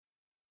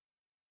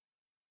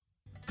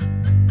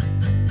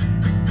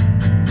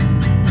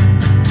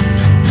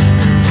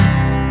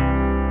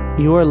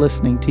You are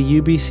listening to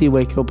UBC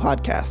Waco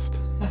Podcast.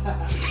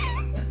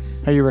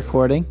 Are you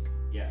recording?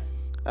 Yeah.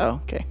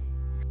 Oh, okay.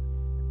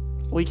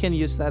 We can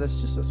use that as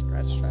just a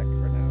scratch track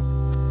for now.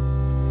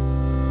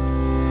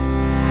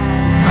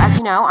 So as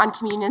you know, on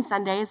Communion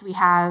Sundays, we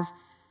have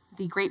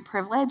the great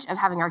privilege of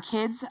having our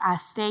kids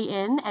stay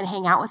in and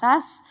hang out with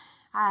us.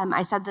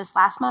 I said this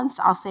last month.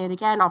 I'll say it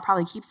again. I'll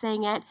probably keep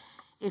saying it.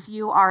 If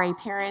you are a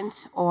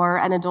parent or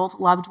an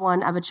adult loved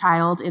one of a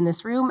child in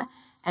this room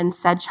and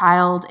said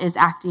child is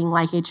acting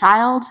like a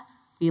child,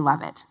 we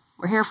love it.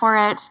 We're here for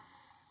it.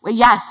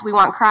 Yes, we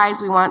want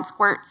cries, we want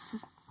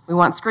squirts, we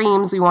want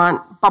screams, we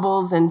want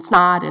bubbles and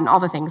snot and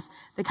all the things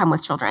that come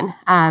with children.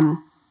 And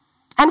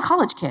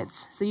college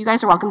kids. So you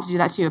guys are welcome to do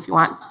that too if you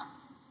want.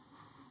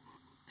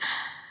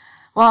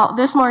 Well,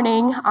 this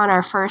morning on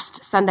our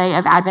first Sunday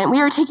of Advent,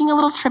 we are taking a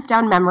little trip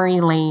down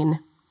memory lane.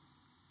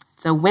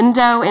 It's a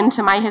window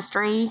into my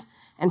history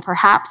and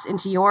perhaps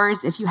into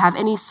yours if you have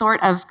any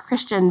sort of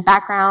Christian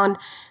background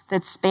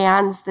that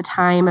spans the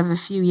time of a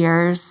few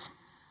years.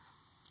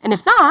 And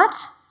if not,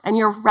 and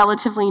you're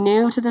relatively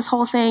new to this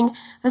whole thing,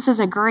 this is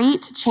a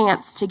great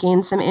chance to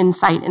gain some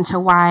insight into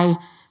why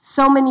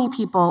so many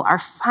people are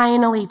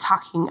finally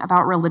talking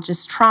about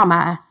religious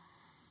trauma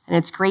and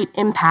its great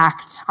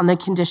impact on the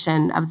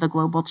condition of the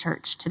global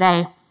church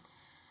today.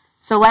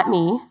 So let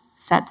me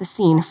set the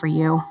scene for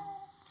you.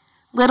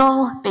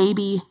 Little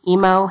baby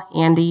emo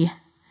Andie,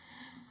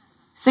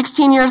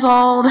 16 years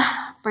old,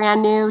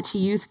 brand new to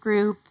youth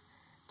group,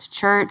 to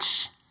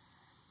church,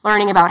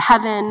 learning about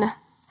heaven,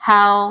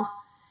 hell,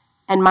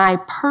 and my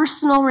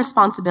personal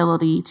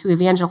responsibility to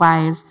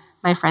evangelize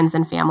my friends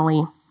and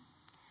family.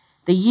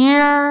 The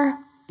year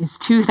is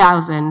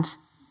 2000.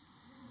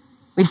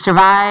 We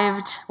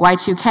survived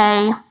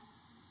Y2K,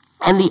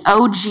 and the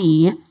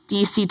OG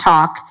DC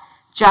Talk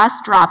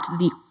just dropped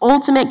the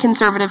ultimate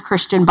conservative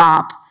Christian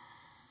bop,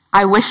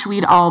 I Wish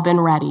We'd All Been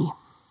Ready.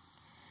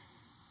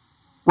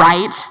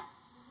 Right?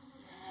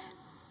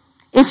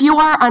 If you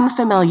are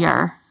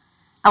unfamiliar,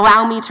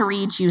 allow me to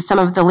read you some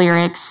of the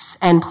lyrics,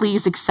 and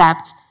please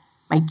accept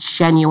my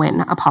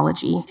genuine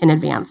apology in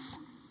advance.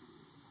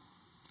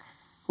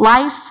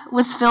 Life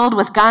was filled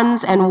with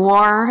guns and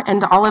war,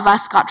 and all of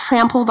us got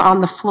trampled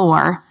on the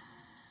floor.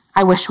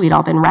 I wish we'd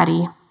all been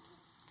ready.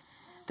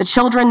 The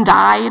children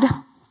died.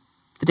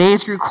 The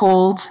days grew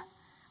cold.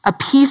 A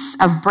piece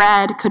of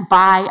bread could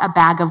buy a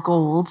bag of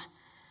gold.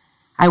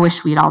 I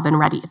wish we'd all been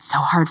ready. It's so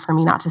hard for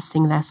me not to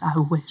sing this. I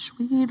wish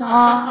we'd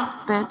all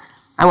been.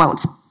 I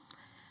won't.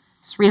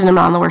 It's the reason I'm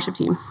not on the worship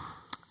team.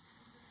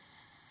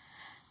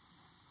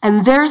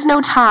 And there's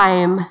no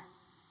time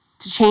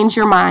to change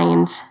your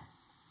mind.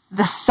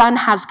 The sun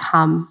has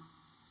come,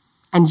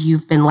 and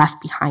you've been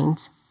left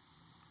behind.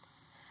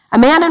 A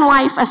man and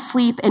wife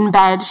asleep in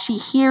bed. She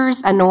hears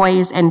a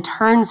noise and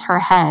turns her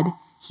head.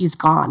 He's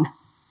gone.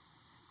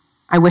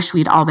 I wish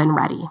we'd all been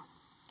ready.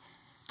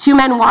 Two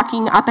men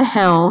walking up a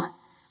hill.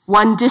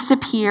 One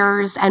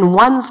disappears, and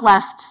one's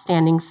left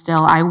standing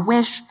still. I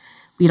wish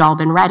we'd all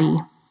been ready.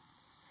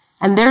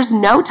 And there's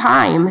no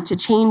time to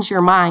change your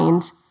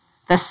mind.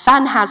 The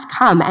sun has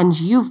come, and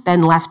you've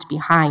been left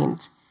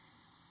behind.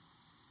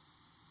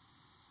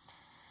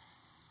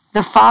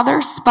 The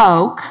Father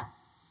spoke.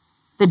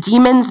 The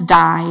demons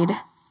died.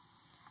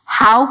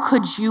 How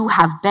could you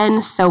have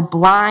been so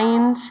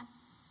blind?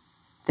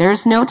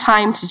 There's no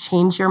time to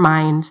change your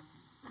mind.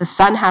 The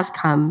sun has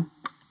come,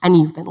 and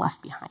you've been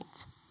left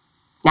behind.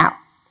 Now,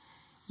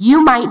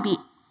 you might be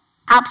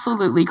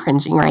absolutely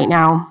cringing right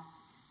now.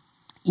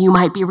 You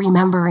might be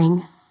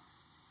remembering.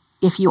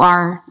 If you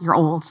are, you're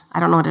old. I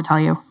don't know what to tell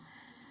you.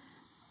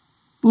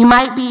 You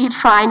might be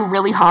trying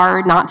really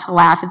hard not to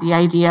laugh at the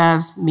idea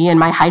of me and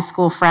my high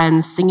school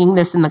friends singing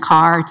this in the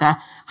car to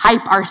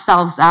hype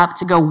ourselves up,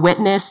 to go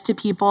witness to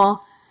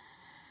people.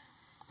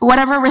 But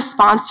whatever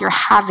response you're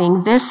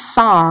having, this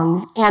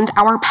song and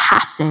our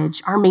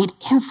passage are made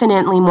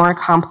infinitely more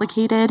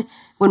complicated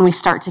when we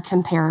start to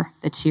compare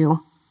the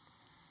two.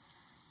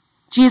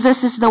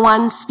 Jesus is the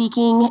one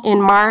speaking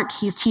in Mark.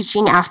 He's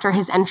teaching after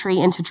his entry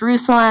into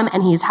Jerusalem,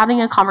 and he's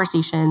having a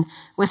conversation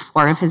with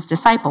four of his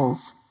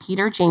disciples.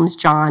 Peter, James,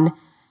 John,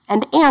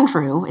 and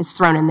Andrew is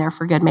thrown in there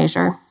for good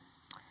measure.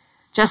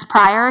 Just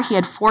prior, he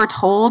had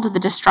foretold the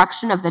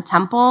destruction of the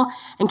temple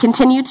and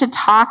continued to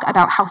talk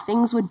about how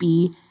things would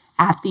be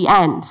at the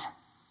end.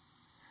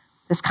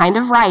 This kind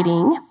of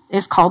writing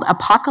is called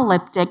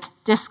apocalyptic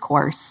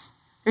discourse.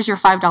 There's your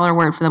 $5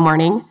 word for the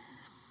morning.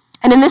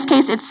 And in this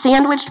case, it's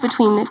sandwiched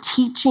between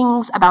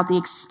teachings about the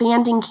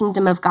expanding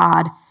kingdom of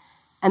God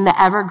and the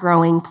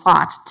ever-growing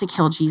plot to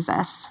kill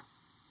Jesus.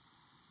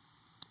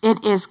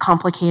 It is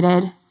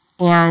complicated,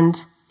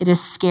 and it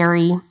is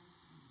scary,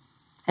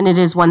 and it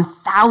is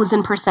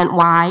 1,000%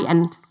 why,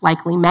 and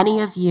likely many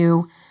of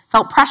you,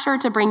 felt pressure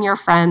to bring your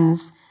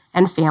friends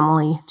and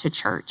family to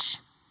church.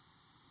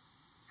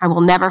 I will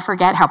never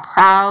forget how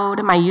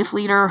proud my youth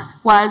leader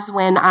was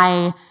when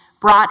I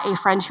brought a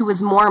friend who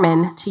was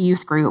Mormon to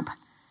youth group.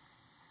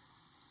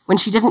 When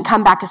she didn't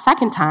come back a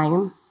second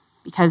time,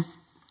 because,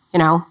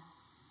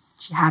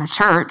 she had a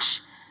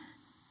church,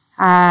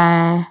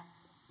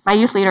 My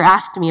youth leader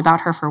asked me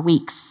about her for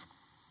weeks,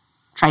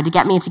 tried to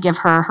get me to give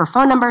her her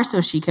phone number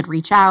so she could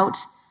reach out,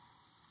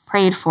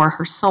 prayed for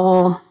her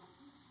soul.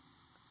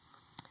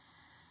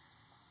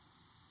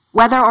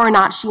 Whether or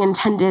not she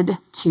intended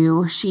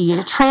to,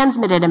 she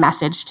transmitted a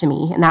message to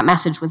me, and that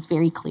message was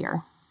very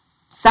clear.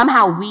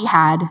 Somehow we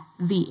had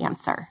the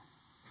answer,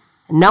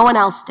 and no one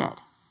else did.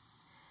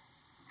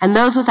 And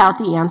those without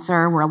the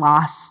answer were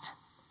lost.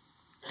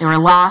 They were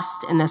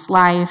lost in this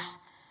life.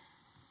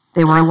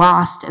 They were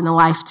lost in the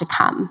life to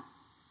come.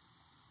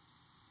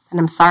 And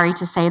I'm sorry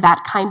to say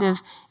that kind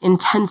of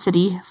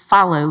intensity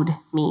followed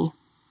me.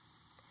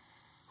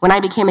 When I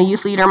became a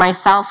youth leader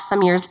myself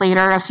some years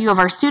later, a few of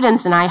our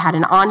students and I had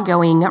an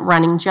ongoing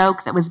running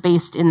joke that was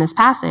based in this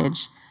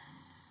passage.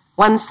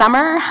 One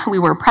summer, we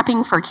were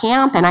prepping for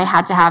camp, and I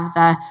had to have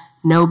the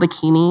no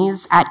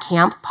bikinis at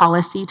camp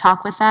policy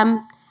talk with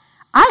them.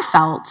 I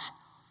felt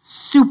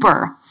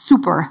super,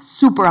 super,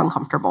 super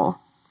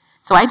uncomfortable.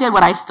 So I did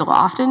what I still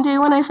often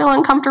do when I feel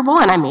uncomfortable,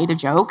 and I made a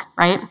joke,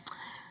 right?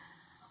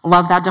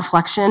 Love that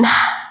deflection.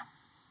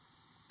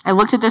 I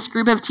looked at this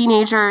group of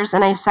teenagers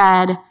and I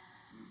said,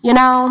 you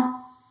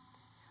know,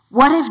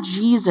 what if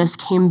Jesus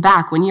came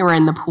back when you were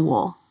in the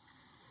pool?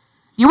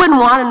 You wouldn't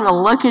want him to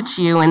look at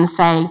you and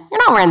say, you're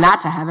not wearing that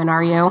to heaven,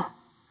 are you?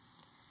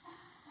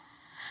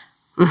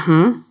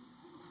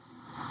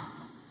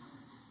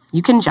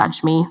 You can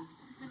judge me.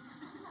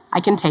 I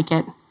can take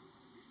it.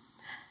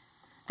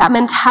 That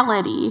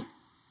mentality,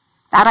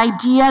 that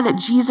idea that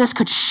Jesus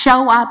could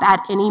show up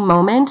at any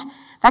moment,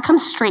 that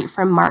comes straight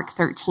from Mark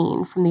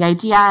 13, from the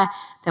idea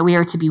that we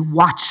are to be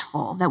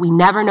watchful, that we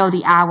never know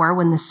the hour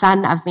when the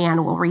Son of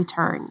Man will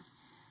return.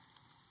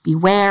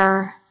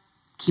 Beware,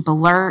 keep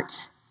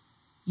alert.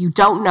 You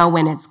don't know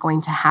when it's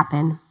going to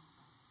happen.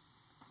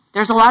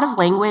 There's a lot of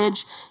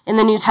language in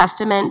the New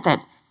Testament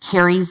that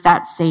carries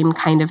that same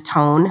kind of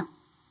tone,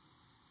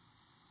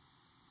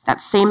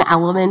 that same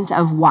element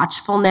of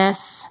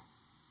watchfulness.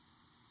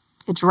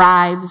 It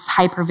drives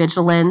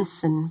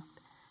hypervigilance and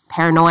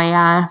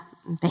paranoia,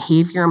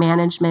 behavior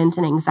management,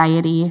 and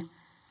anxiety.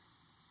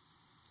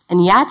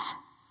 And yet,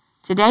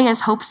 today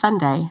is Hope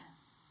Sunday,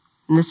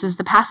 and this is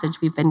the passage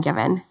we've been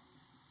given.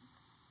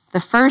 The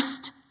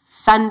first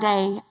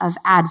Sunday of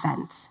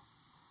Advent,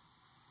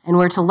 and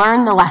we're to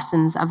learn the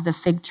lessons of the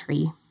fig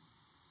tree.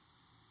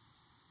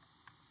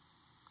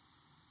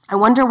 I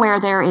wonder where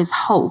there is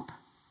hope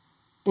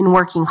in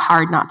working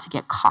hard not to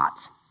get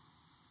caught.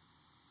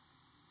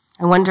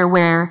 I wonder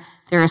where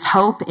there is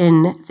hope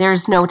in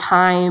there's no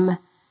time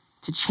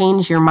to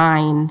change your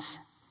mind.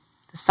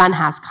 The sun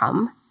has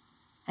come,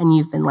 and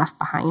you've been left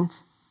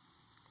behind.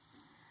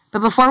 But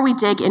before we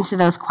dig into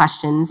those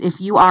questions, if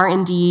you are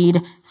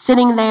indeed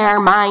sitting there,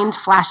 mind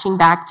flashing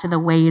back to the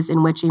ways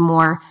in which a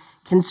more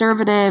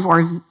conservative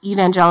or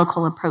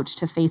evangelical approach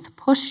to faith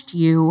pushed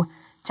you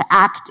to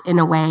act in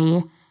a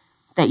way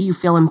that you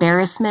feel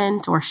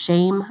embarrassment or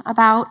shame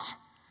about,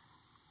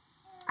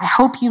 I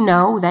hope you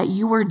know that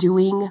you were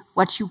doing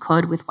what you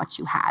could with what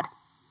you had.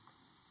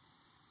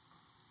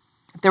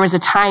 If there was a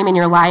time in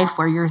your life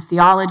where your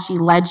theology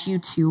led you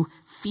to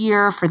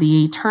fear for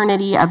the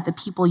eternity of the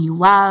people you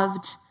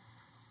loved,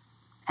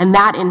 and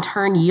that in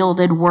turn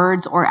yielded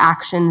words or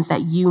actions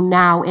that you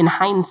now, in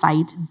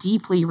hindsight,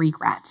 deeply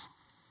regret,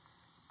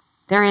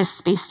 there is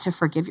space to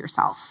forgive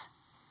yourself.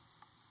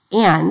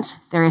 And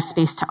there is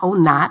space to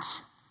own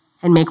that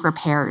and make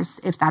repairs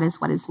if that is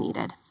what is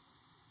needed.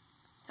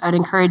 So I'd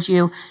encourage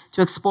you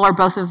to explore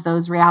both of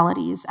those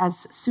realities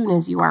as soon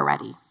as you are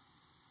ready.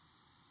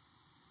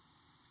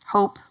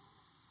 Hope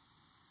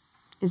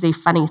is a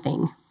funny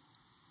thing.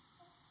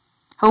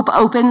 Hope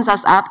opens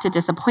us up to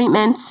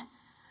disappointment,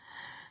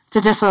 to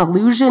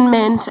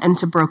disillusionment, and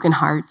to broken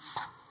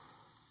hearts.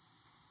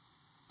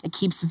 It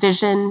keeps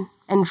vision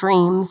and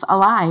dreams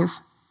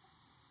alive.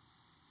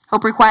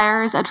 Hope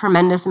requires a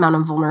tremendous amount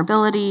of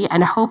vulnerability,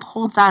 and hope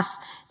holds us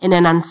in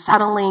an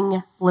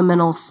unsettling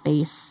liminal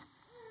space.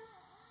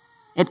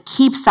 It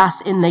keeps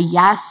us in the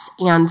yes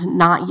and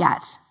not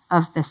yet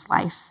of this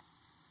life.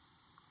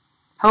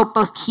 Hope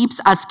both keeps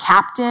us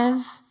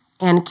captive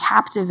and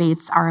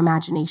captivates our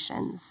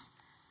imaginations.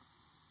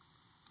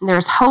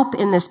 There's hope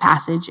in this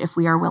passage if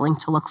we are willing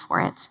to look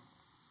for it.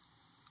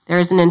 There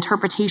is an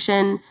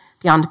interpretation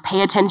beyond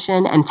pay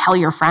attention and tell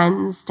your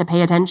friends to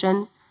pay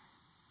attention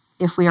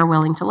if we are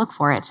willing to look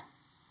for it.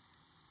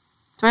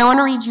 So I want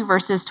to read you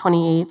verses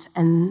 28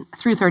 and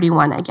through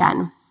 31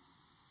 again.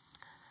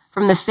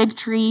 From the fig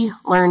tree,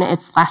 learn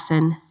its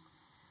lesson.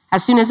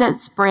 As soon as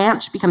its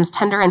branch becomes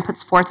tender and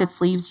puts forth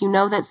its leaves, you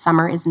know that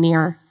summer is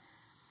near.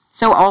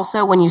 So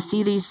also, when you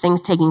see these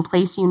things taking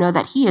place, you know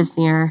that he is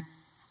near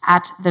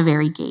at the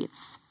very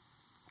gates.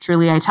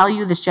 Truly, I tell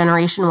you, this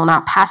generation will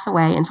not pass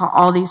away until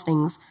all these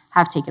things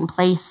have taken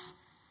place.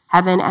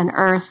 Heaven and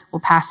earth will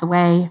pass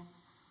away,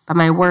 but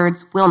my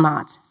words will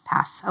not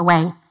pass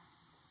away.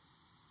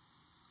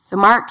 So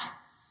Mark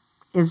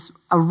is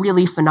a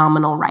really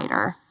phenomenal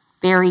writer,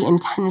 very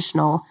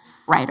intentional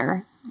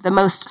writer, the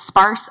most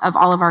sparse of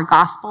all of our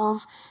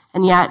gospels,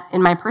 and yet,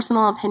 in my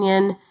personal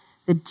opinion,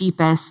 the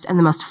deepest and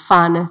the most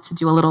fun to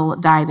do a little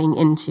diving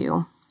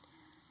into.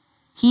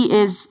 He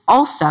is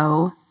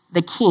also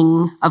the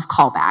king of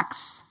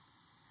callbacks.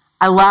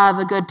 I love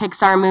a good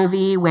Pixar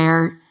movie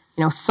where,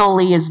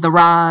 Sully is the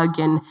rug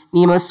and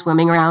Nemo's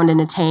swimming around in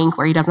a tank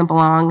where he doesn't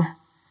belong.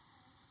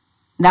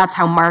 That's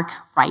how Mark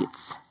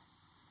writes.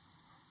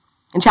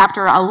 In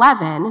chapter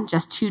 11,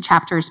 just 2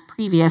 chapters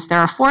previous, there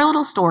are 4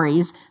 little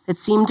stories that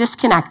seem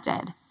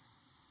disconnected.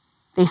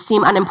 They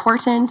seem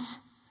unimportant,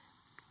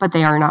 but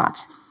they are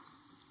not.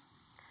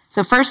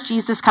 So first,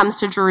 Jesus comes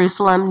to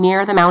Jerusalem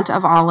near the Mount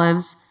of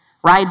Olives,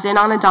 rides in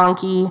on a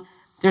donkey.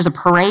 There's a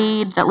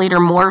parade that later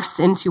morphs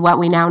into what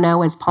we now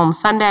know as Palm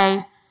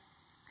Sunday.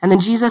 And then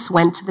Jesus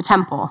went to the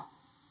temple.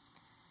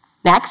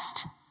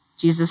 Next,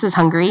 Jesus is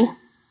hungry.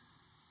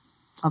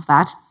 Love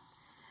that.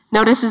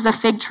 Notices a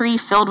fig tree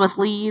filled with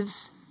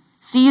leaves,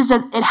 sees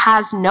that it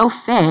has no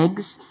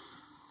figs,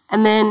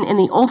 and then in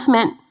the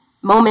ultimate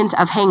moment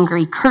of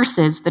hangry,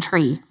 curses the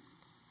tree.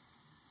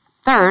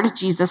 Third,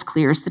 Jesus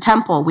clears the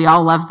temple. We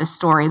all love this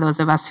story, those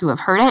of us who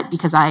have heard it,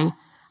 because I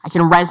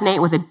can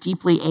resonate with a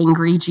deeply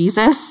angry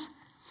Jesus.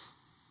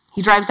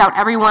 He drives out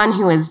everyone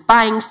who is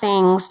buying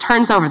things,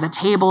 turns over the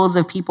tables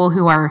of people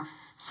who are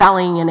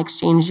selling and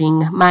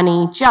exchanging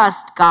money,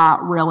 just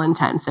got real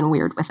intense and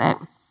weird with it.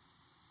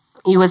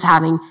 He was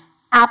having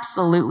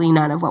absolutely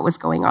none of what was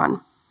going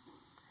on.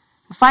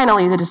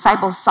 Finally, the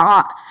disciples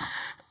saw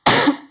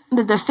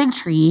that the fig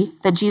tree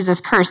that Jesus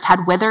cursed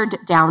had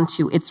withered down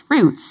to its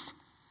roots.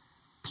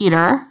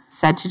 Peter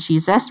said to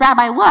Jesus,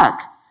 "Rabbi, look,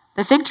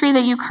 the fig tree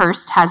that you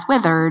cursed has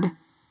withered."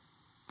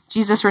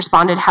 Jesus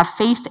responded, "Have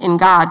faith in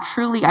God.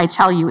 Truly, I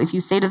tell you, if you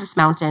say to this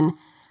mountain,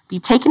 'Be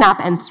taken up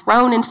and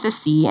thrown into the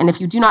sea,' and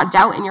if you do not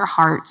doubt in your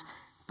heart,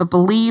 but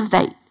believe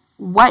that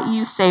what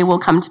you say will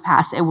come to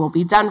pass, it will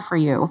be done for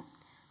you.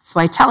 So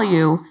I tell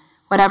you,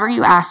 whatever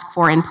you ask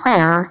for in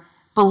prayer,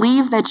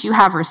 believe that you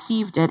have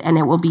received it and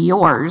it will be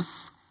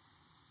yours.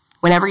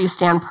 Whenever you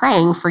stand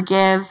praying,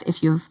 forgive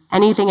if you have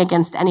anything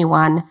against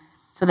anyone,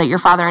 so that your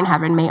Father in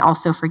heaven may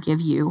also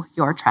forgive you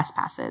your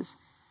trespasses."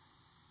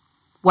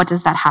 What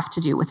does that have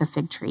to do with a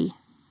fig tree?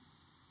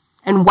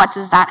 And what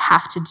does that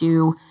have to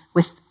do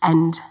with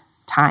end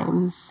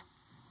times?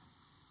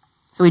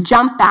 So we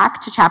jump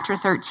back to chapter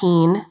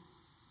 13.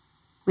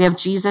 We have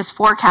Jesus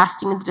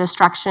forecasting the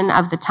destruction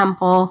of the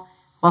temple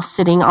while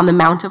sitting on the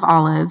Mount of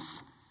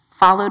Olives,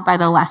 followed by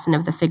the lesson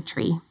of the fig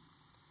tree.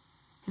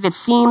 If it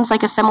seems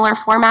like a similar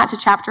format to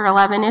chapter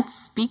 11,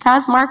 it's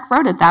because Mark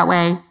wrote it that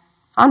way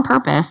on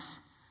purpose.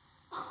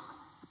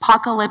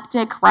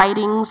 Apocalyptic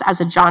writings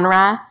as a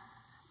genre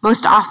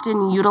most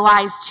often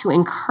utilized to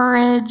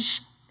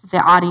encourage the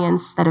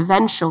audience that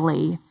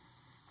eventually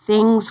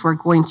things were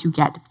going to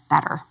get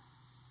better.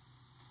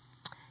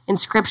 In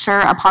Scripture,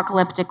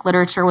 apocalyptic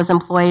literature was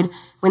employed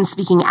when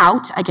speaking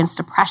out against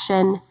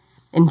oppression,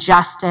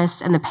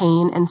 injustice, and the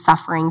pain and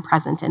suffering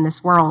present in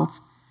this world.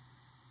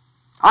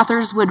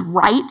 Authors would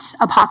write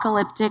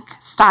apocalyptic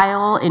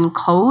style in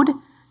code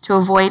to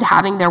avoid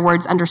having their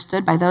words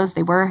understood by those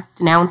they were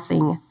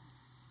denouncing.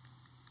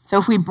 So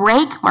if we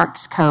break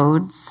Mark's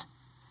codes,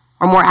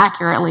 or more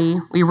accurately,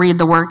 we read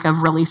the work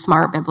of really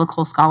smart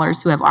biblical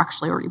scholars who have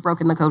actually already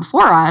broken the code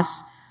for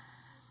us,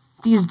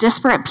 these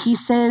disparate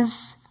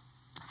pieces,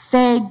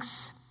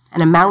 figs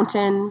and a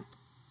mountain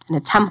and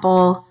a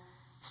temple,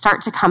 start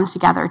to come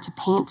together to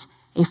paint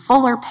a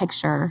fuller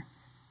picture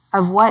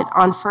of what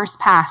on first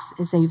pass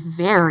is a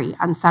very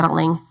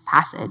unsettling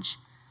passage.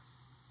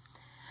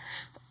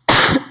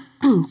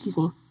 Excuse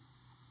me.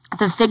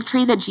 The fig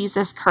tree that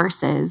Jesus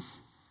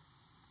curses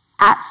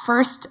at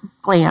first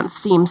glance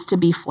seems to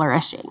be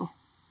flourishing.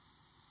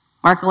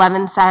 Mark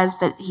 11 says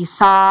that he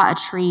saw a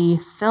tree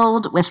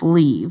filled with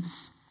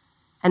leaves,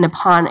 and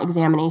upon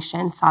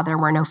examination saw there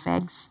were no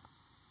figs.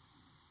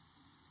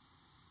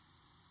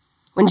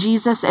 When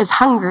Jesus is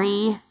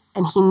hungry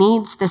and he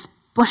needs this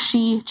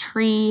bushy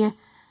tree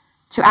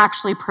to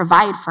actually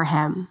provide for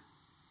him,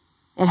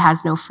 it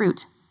has no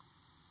fruit.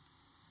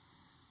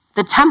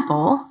 The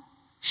temple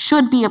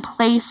should be a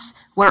place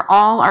where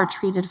all are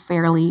treated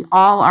fairly,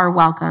 all are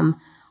welcome,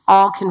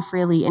 all can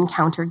freely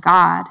encounter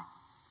God,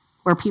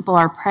 where people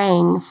are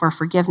praying for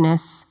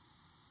forgiveness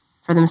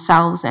for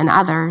themselves and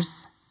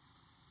others.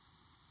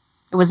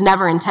 It was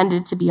never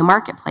intended to be a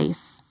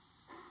marketplace.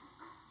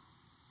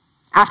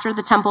 After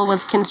the temple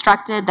was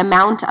constructed, the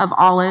Mount of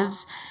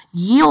Olives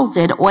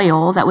yielded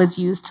oil that was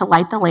used to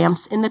light the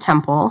lamps in the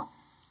temple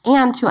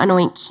and to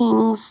anoint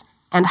kings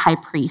and high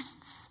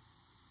priests.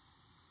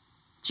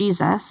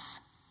 Jesus,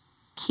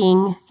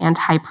 king and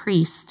high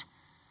priest,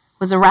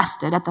 was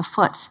arrested at the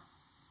foot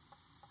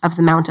of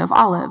the Mount of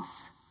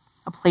Olives,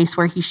 a place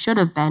where he should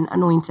have been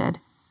anointed.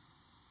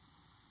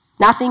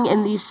 Nothing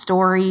in these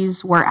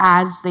stories were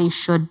as they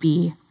should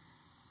be,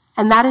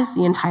 and that is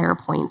the entire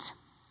point.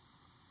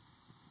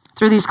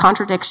 Through these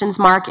contradictions,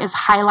 Mark is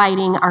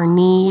highlighting our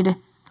need,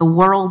 the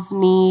world's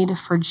need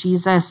for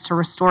Jesus to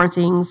restore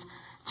things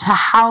to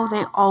how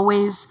they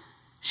always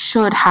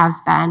should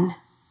have been.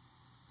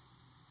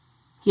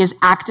 He is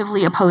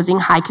actively opposing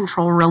high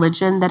control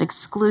religion that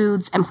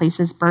excludes and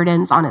places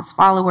burdens on its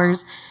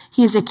followers.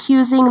 He is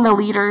accusing the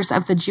leaders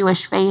of the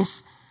Jewish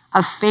faith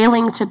of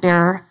failing to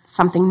bear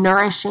something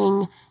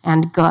nourishing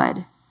and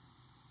good,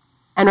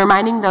 and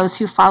reminding those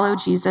who follow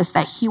Jesus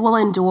that he will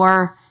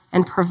endure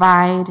and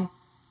provide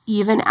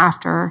even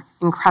after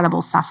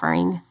incredible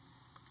suffering.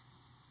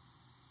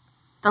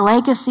 The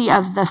legacy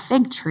of the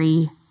fig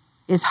tree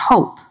is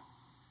hope.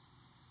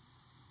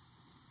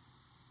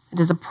 It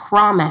is a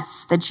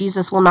promise that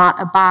Jesus will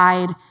not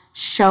abide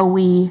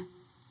showy,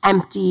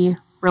 empty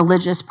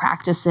religious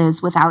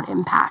practices without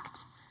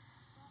impact.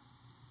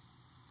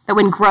 That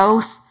when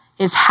growth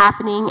is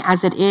happening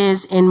as it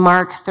is in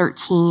Mark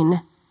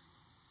 13,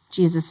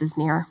 Jesus is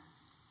near.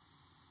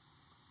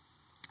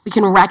 We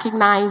can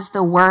recognize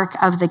the work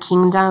of the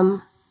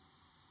kingdom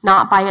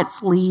not by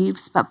its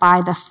leaves, but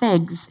by the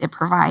figs it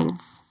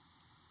provides,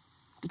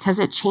 because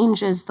it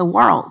changes the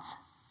world.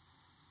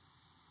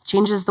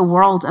 Changes the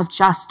world of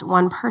just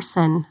one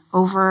person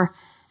over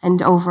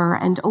and over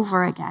and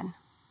over again.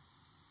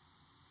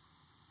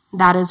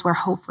 That is where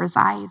hope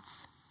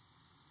resides.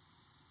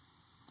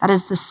 That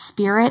is the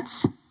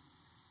Spirit,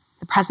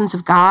 the presence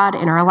of God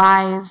in our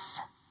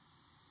lives.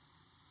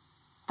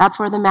 That's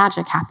where the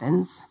magic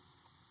happens.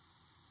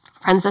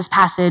 Friends, this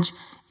passage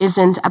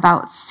isn't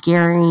about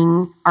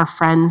scaring our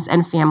friends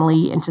and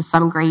family into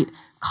some great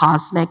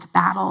cosmic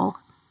battle.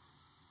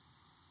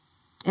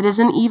 It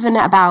isn't even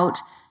about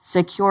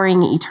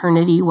securing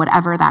eternity,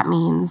 whatever that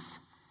means.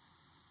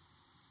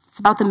 It's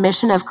about the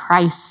mission of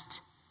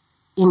Christ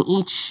in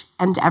each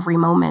and every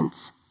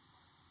moment.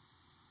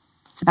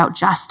 It's about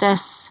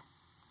justice.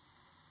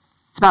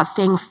 It's about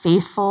staying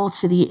faithful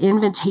to the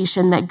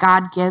invitation that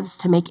God gives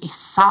to make a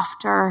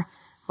softer,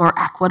 more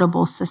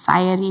equitable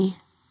society.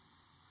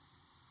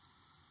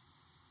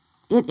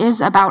 It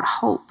is about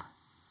hope.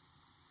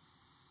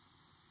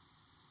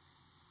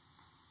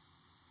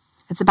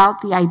 It's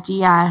about the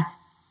idea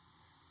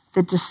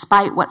that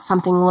despite what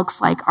something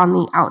looks like on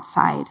the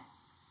outside,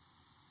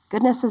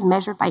 goodness is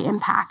measured by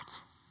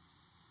impact.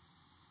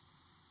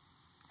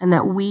 And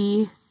that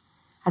we,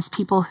 as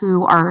people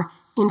who are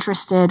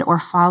interested or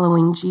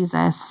following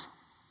Jesus,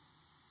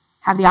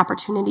 have the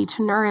opportunity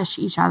to nourish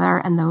each other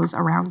and those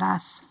around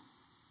us.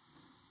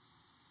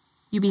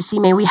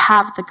 UBC, may we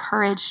have the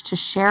courage to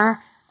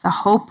share the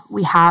hope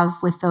we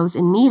have with those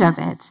in need of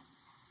it,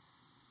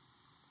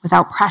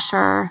 without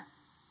pressure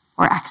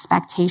or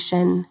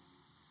expectation,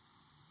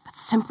 but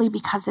simply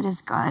because it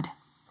is good.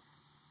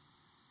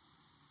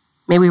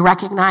 May we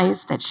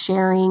recognize that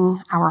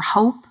sharing our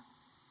hope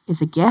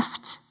is a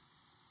gift.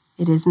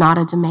 It is not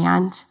a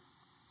demand.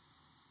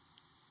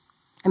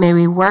 And may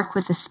we work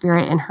with the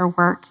Spirit in her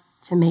work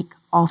to make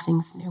all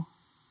things new.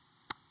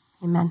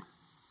 Amen.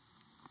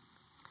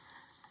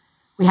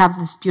 We have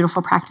this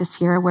beautiful practice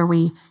here where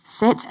we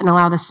sit and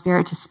allow the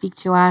Spirit to speak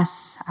to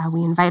us.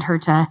 We invite her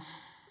to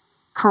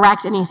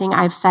correct anything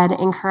I've said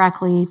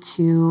incorrectly,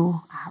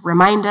 to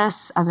remind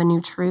us of a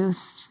new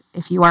truth.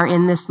 If you are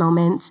in this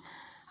moment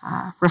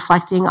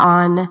reflecting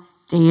on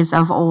days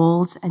of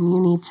old and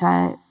you need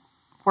to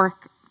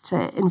work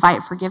to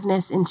invite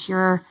forgiveness into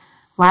your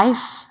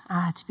life,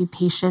 to be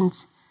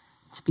patient,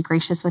 to be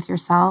gracious with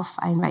yourself,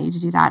 I invite you to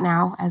do that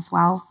now as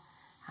well.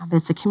 But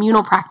it's a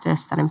communal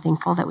practice that I'm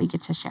thankful that we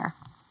get to share.